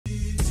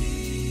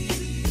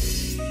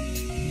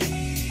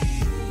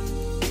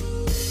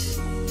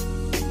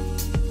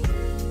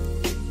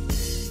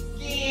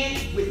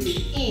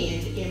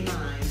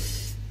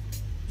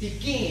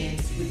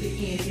begins with the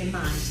end in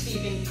mind.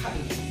 Stephen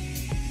Covey.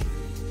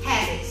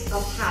 Habits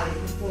of highly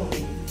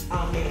performing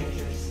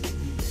managers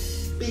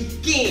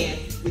begin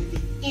with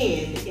the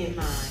end in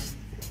mind.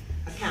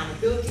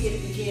 Accountability at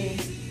the beginning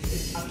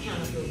is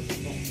accountability at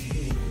the end.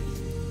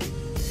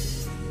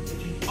 If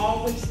you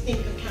always think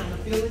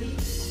accountability,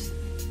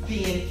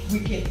 then we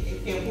can,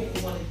 and what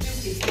we want to do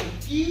is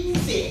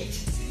infuse it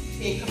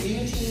in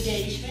community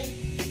engagement.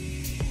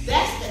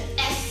 That's the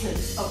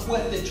essence of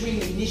what the Dream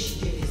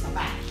Initiative is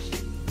about.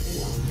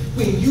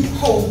 When you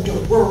hold the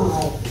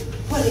world,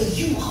 what are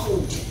you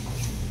holding?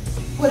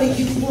 What do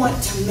you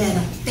want to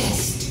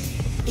manifest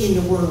in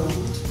the world?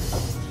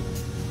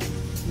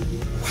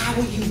 How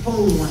were you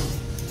born?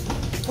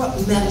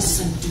 What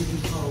medicine do you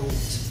hold?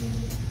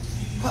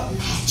 What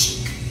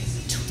magic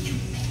do you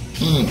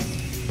make?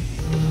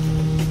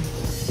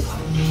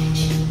 What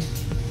magic?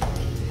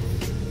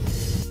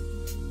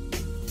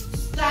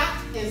 Stop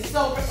and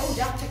celebrate. Oh,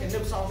 y'all taking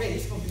notes already.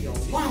 It's going to be a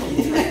long time.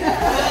 We don't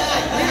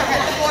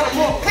have to order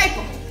more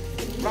paper,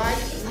 right?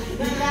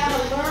 We got to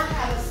learn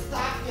how to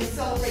stop and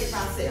celebrate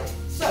myself.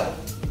 So,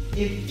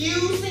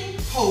 infusing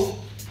hope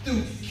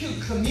through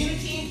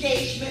community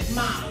engagement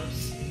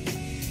models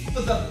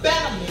for the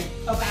betterment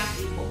of our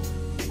people.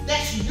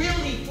 That's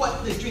really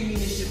what the Dream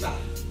Initiative is about.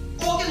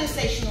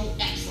 Organizational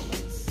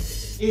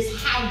excellence is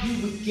how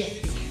you would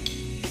get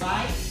there,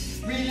 right?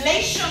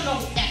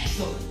 Relational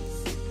excellence.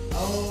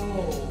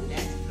 Oh,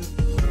 that's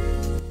good.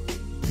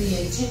 Be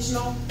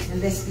intentional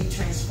and let's be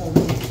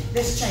transformative.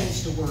 Let's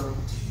change the world.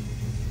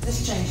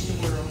 Let's change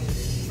the world.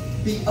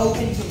 Be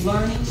open to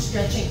learning,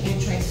 stretching,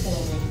 and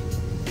transforming.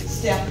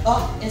 Step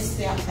up and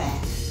step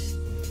back.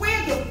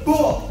 Where are the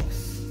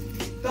books?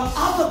 The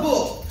other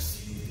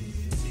books?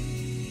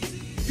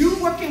 You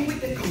working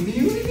with the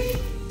community?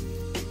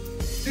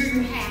 Do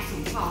you have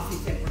some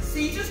policies and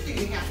procedures? Do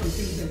you have some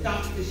do's and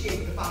don'ts to share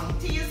with the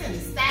volunteers and the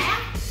staff?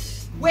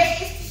 Where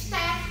is the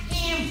staff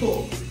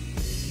handbook?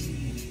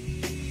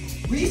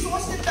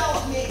 Resource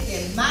development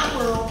in my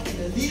world, in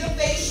the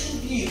Leadervation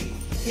view,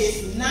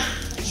 is not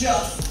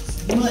just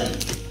money.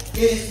 It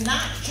is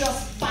not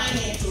just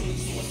financial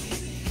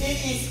resources. It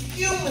is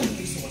human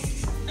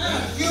resources.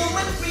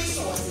 Human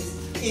resources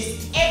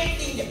is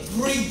everything that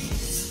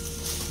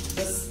breathes.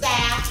 The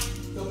staff,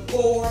 the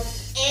board,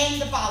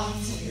 and the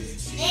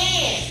volunteers,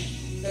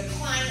 and the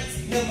clients,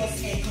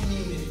 members, and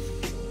community.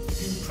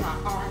 You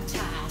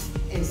prioritize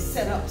and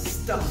set up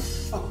stuff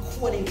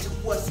according to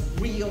what's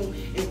real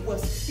and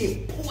what's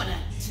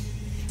important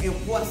and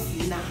what's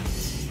not.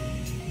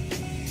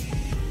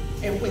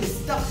 And when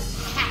stuff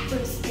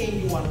happens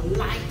in your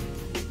life,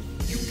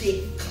 you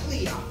get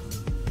clear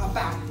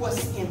about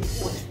what's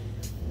important.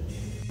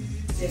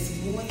 There's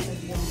more than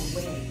one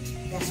way.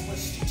 That's what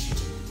strategic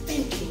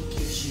thinking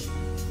gives you.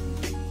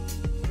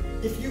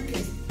 If you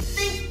can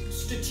think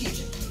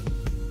strategically,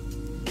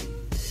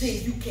 then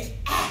you can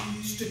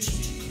act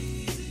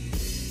strategically.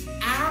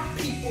 Our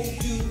people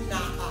do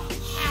not or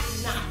have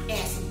not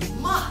as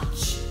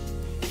much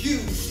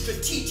use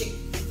strategic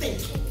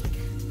thinking.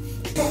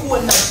 But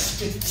we're not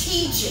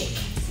strategic,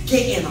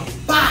 get in a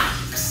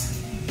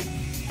box,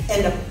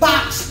 and the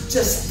box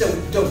just,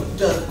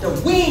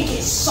 the wind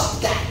gets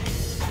sucked out.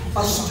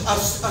 A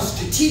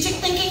strategic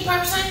thinking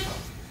person,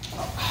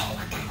 oh,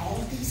 I got all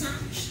these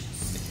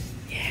options.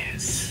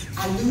 Yes.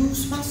 I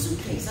lose my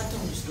suitcase, I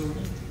told the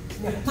story.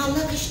 Yeah. My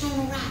luggage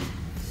don't arrive.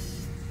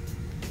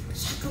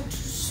 So I go to the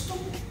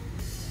store.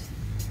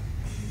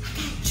 I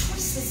got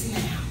choices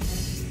now.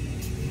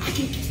 I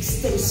can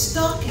stay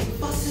stuck and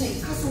fussing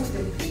and cussing with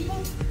them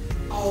people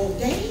all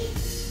day.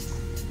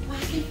 Or I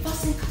can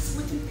fuss and cuss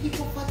with them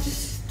people for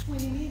just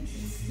 20 minutes.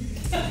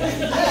 I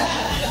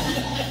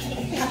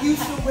use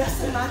the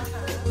rest of my time.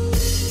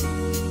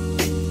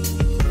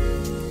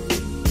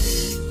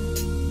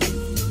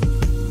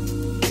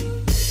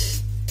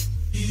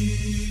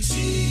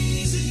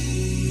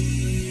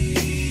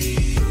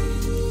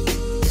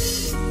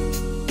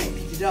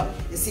 Pick it up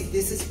and see,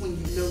 this is when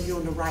you know you're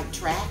on the right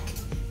track.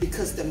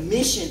 Because the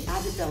mission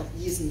I developed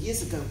years and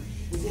years ago,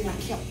 and then I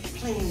kept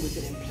playing with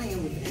it and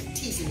playing with it and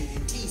teasing it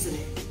and teasing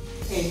it.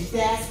 And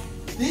that's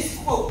this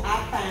quote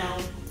I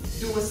found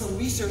doing some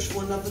research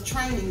for another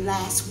training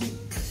last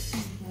week.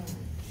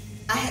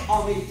 I had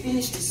already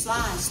finished the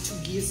slides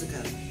 2 years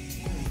ago.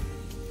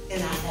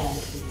 And I had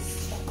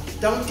this.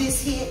 Don't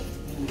this hit?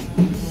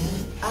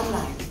 I'm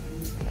like,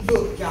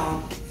 look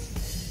y'all,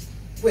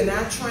 when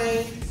I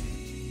train,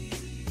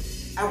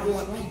 I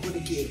want people to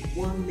get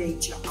one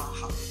major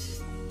aha.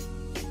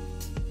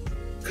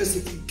 Because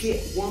if you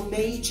get one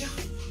major,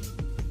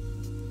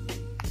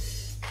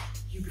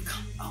 you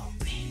become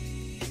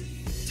open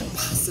to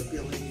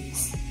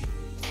possibilities.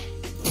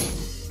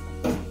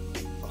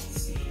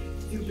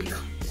 You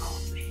become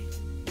open.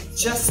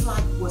 Just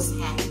like what's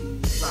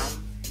happening right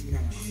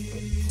now.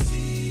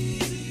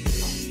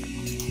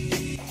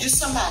 You're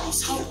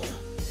somebody's hope.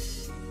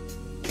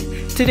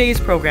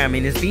 Today's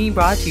programming is being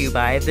brought to you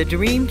by the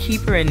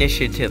Dreamkeeper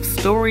Initiative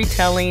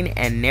Storytelling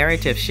and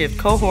Narrative Shift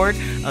Cohort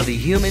of the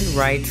Human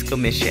Rights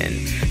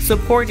Commission,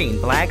 supporting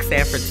Black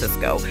San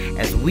Francisco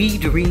as we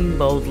dream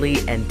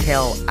boldly and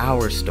tell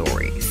our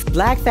stories.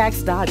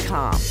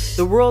 BlackFacts.com,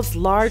 the world's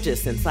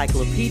largest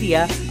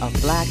encyclopedia of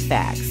Black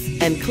facts,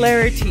 and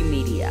Clari-T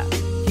Media,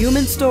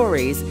 human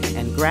stories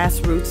and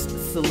grassroots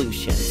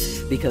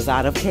solutions, because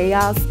out of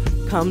chaos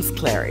comes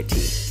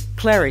clarity.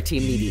 Clari-T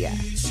Media.